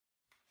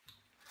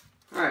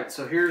Alright,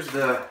 so here's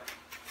the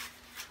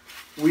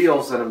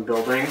wheels that I'm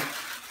building.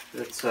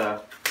 It's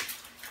a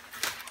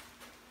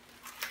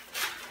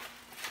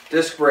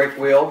disc brake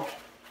wheel,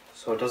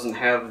 so it doesn't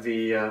have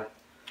the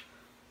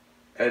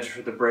edge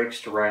for the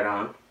brakes to ride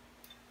on.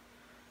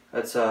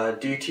 That's a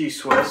DT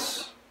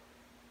Swiss.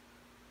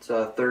 It's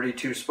a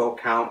 32 spoke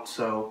count,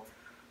 so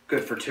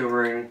good for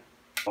touring.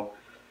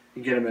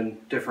 You get them in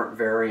different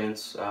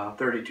variants,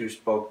 32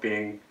 spoke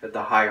being at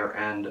the higher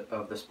end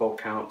of the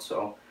spoke count,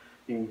 so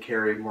you can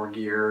carry more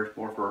gear,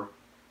 more for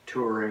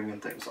touring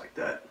and things like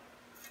that.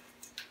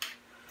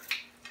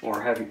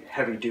 More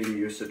heavy duty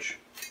usage.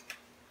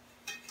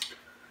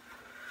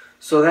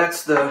 So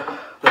that's the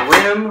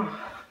rim.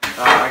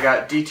 I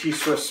got DT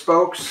Swiss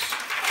spokes,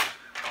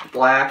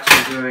 black, so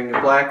I'm doing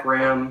a black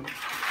rim,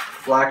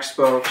 black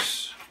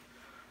spokes,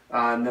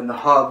 and then the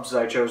hubs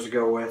I chose to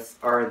go with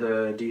are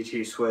the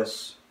DT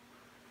Swiss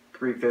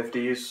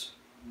 350s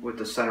with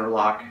the center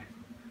lock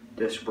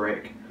disc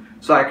brake.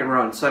 So I can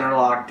run center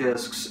lock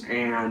discs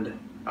and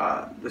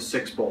the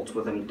 6 bolts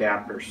with an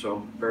adapter,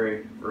 so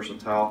very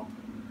versatile.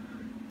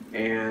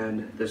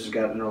 And this has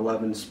got an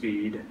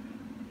 11-speed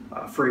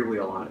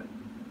freewheel on it.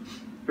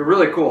 They're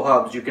really cool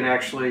hubs. You can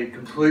actually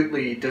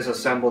completely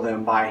disassemble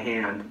them by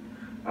hand.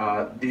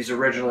 These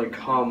originally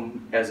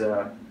come as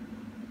a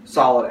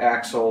solid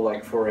axle,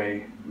 like for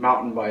a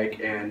mountain bike,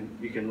 and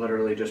you can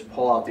literally just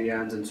pull out the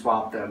ends and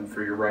swap them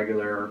for your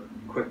regular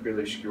quick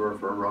release skewer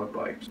for a road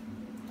bike.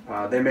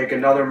 They make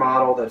another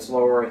model that's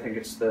lower. I think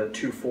it's the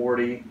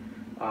 240,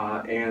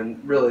 and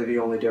really the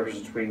only difference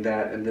between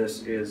that and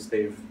this is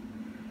they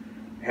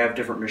have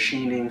different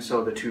machining,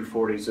 so the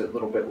 240 is a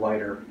little bit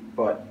lighter,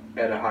 but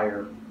at a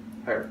higher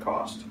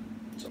cost.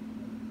 So,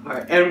 all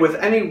right, and with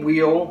any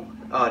wheel,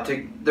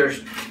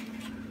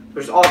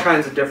 there's all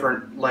kinds of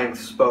different length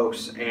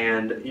spokes,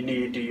 and you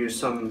need to use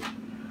some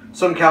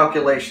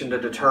calculation to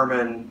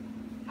determine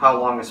how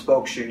long of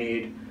spokes you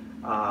need,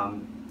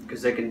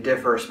 because they can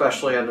differ,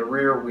 especially on the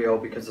rear wheel,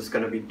 because it's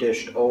going to be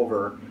dished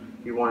over.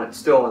 You want it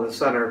still in the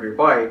center of your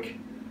bike,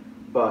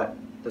 but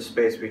the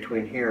space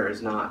between here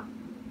is not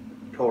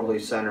totally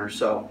center,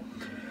 so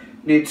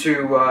need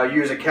to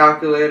use a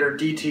calculator.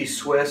 DT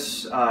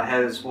Swiss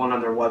has one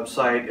on their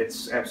website.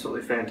 It's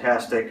absolutely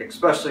fantastic,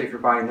 especially if you're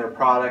buying their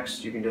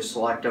products. You can just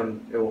select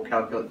them. It will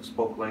calculate the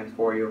spoke length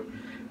for you.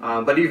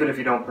 But even if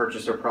you don't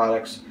purchase their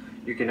products,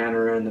 you can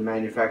enter in the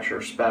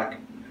manufacturer spec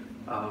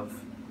of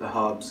the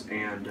hubs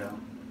and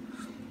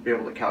be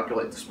able to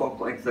calculate the spoke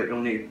length that you'll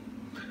need.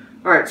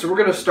 Alright, so we're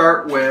going to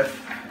start with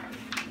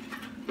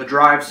the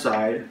drive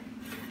side.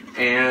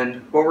 And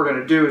what we're going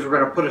to do is we're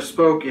going to put a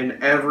spoke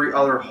in every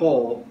other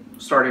hole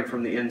starting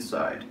from the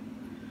inside.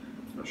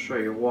 I'll show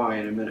you why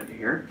in a minute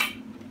here.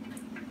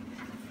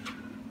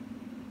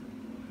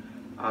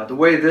 The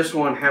way this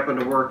one happened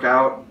to work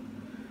out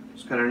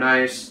was kind of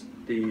nice.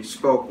 The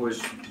spoke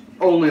was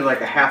only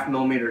like a ½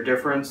 millimeter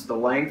difference, the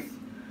length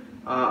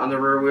on the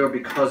rear wheel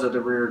because of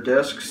the rear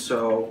disc,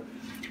 so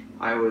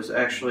I was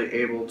actually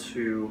able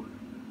to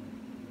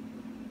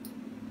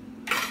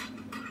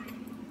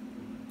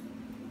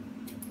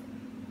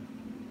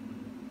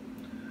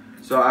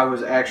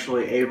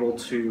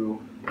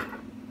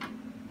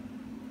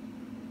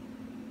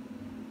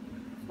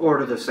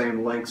order the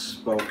same length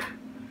spoke,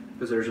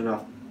 because there's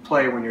enough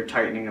play when you're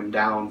tightening them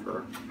down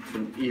to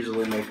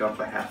easily make up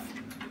a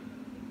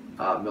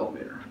 ½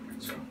 millimeter.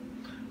 So,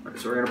 all right,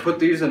 so we're going to put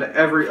these into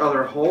every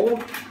other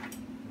hole.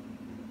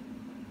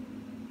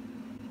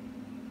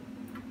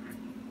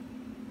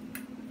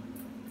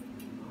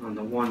 On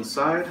the one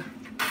side.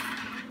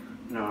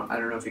 No, I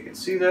don't know if you can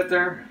see that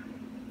there.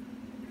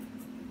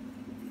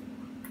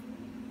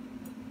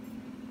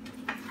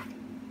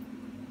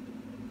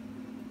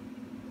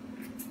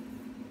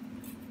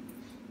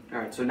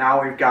 Alright, so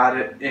now we've got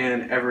it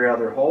in every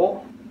other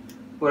hole.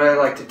 What I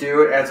like to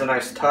do, it adds a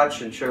nice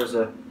touch and shows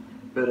a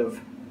bit of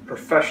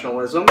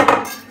professionalism,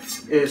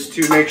 is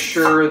to make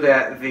sure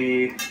that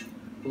the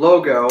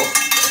logo,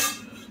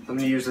 I'm going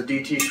to use the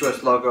DT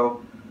Swiss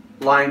logo,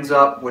 lines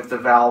up with the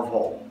valve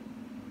hole.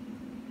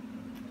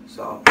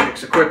 So it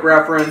makes a quick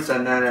reference,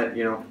 and then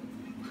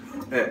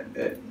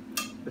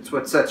it's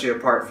what sets you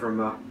apart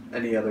from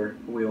any other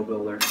wheel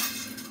builder.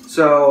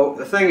 So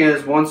the thing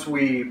is, once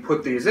we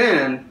put these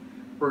in,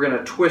 we're going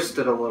to twist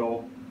it a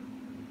little.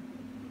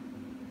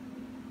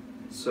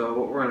 So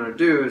what we're going to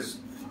do is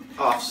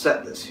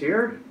offset this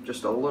here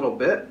just a little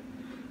bit.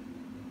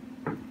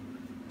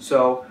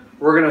 So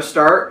we're going to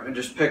start and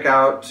just pick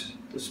out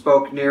the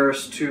spoke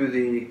nearest to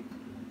the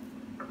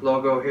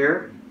logo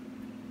here.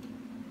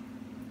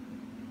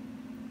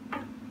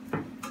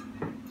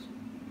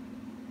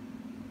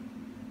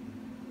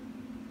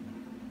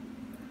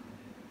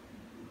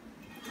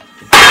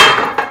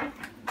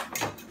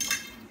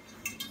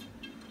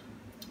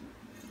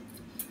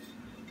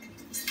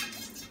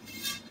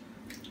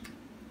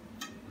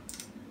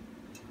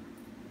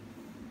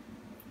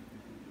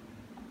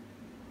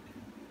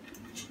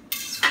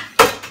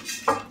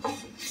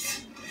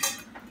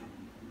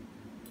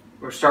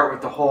 We'll start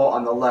with the hole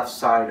on the left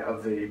side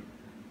of the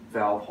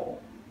valve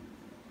hole.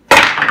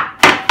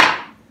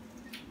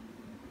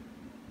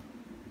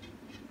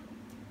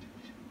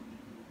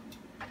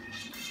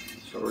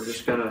 So we're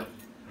just going to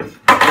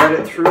thread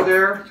it through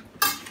there,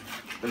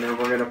 and then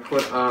we're going to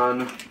put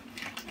on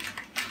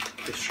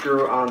the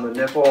screw on the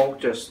nipple,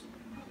 just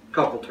a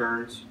couple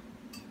turns,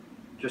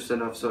 just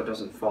enough so it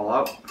doesn't fall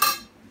out.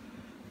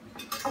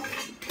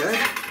 Okay,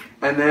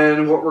 and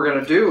then what we're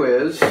going to do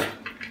is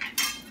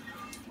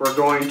we're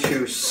going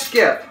to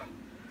skip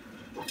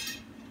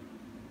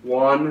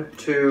 1,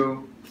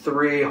 2,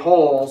 3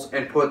 holes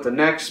and put the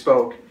next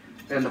spoke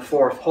in the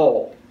 4th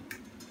hole.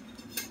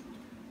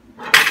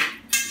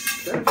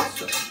 Okay,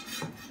 so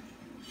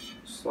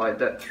slide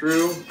that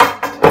through.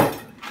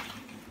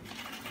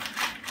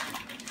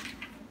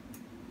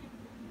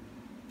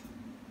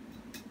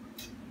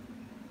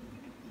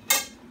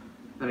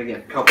 And again,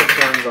 a couple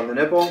turns on the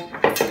nipple.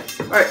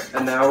 Alright,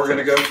 and now we're going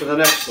to go to the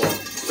next one.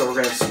 So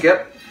we're going to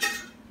skip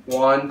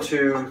 1,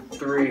 2,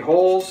 3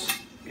 holes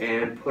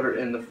and put it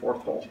in the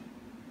 4th hole.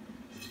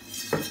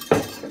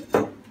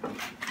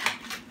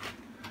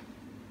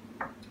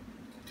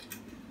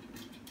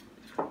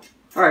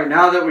 Alright,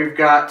 now that we've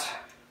got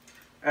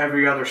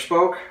every other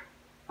spoke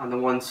on the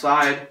one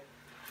side,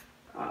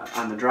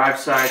 on the drive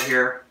side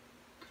here,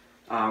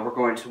 we're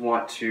going to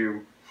want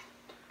to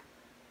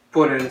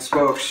put in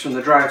spokes from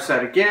the drive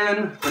side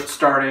again, but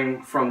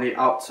starting from the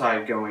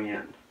outside going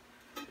in.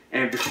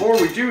 And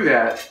before we do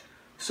that,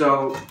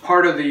 so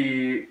part of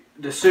the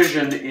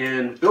decision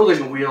in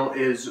building a wheel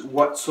is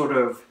what sort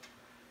of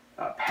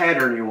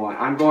pattern you want.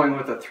 I'm going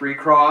with a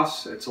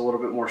 3-cross. It's a little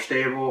bit more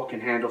stable,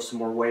 can handle some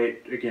more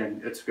weight.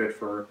 Again, it's good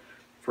for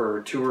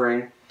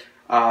touring.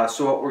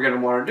 So what we're going to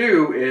want to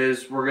do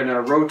is we're going to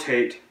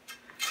rotate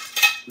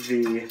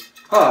the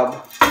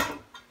hub,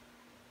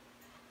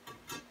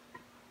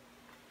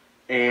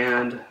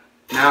 and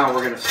now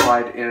we're going to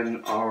slide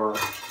in our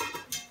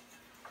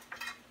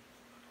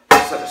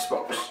set of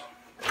spokes.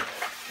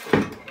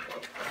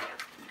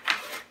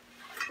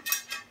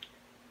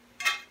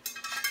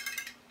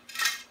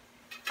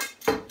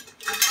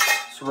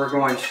 So we're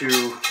going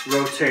to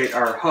rotate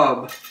our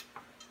hub.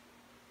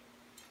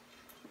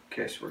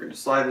 Okay, so we're going to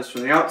slide this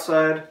from the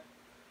outside,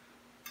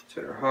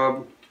 rotate our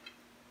hub,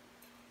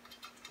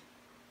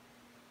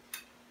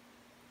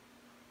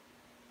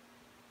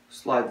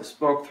 slide the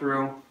spoke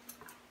through,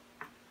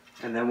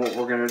 and then what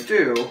we're going to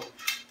do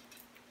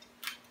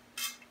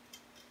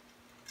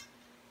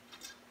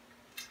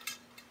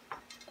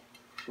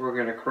we're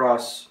going to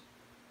cross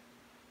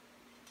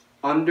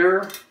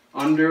under,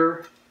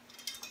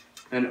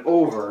 and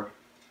over,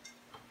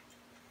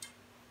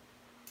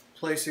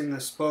 placing the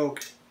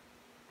spoke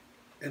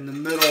in the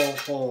middle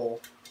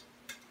hole.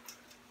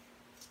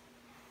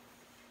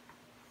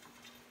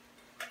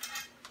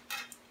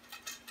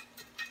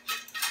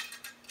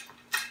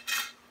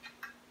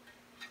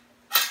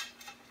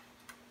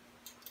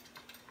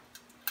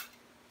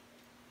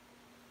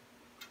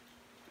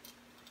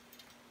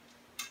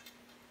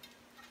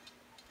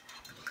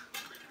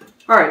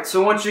 Alright,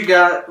 so once you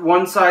got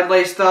one side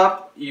laced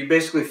up, you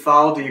basically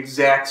follow the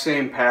exact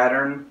same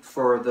pattern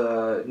for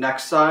the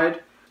next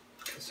side.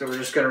 So we're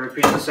just going to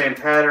repeat the same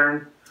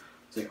pattern.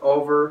 So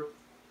over,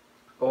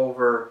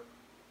 over,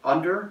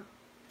 under.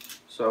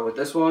 So with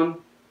this one,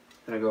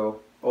 I'm going to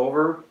go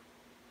over,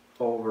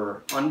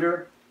 over,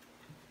 under.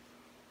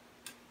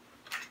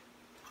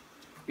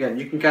 Again,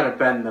 you can kind of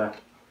bend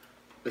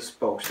the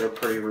spokes. They're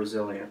pretty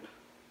resilient.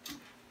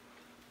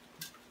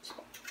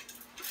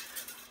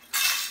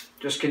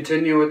 Just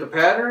continue with the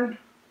pattern,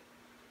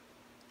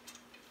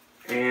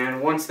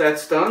 and once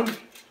that's done,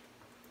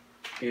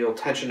 you'll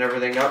tension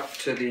everything up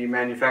to the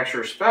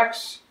manufacturer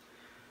specs,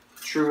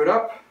 true it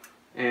up,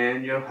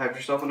 and you'll have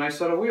yourself a nice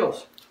set of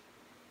wheels.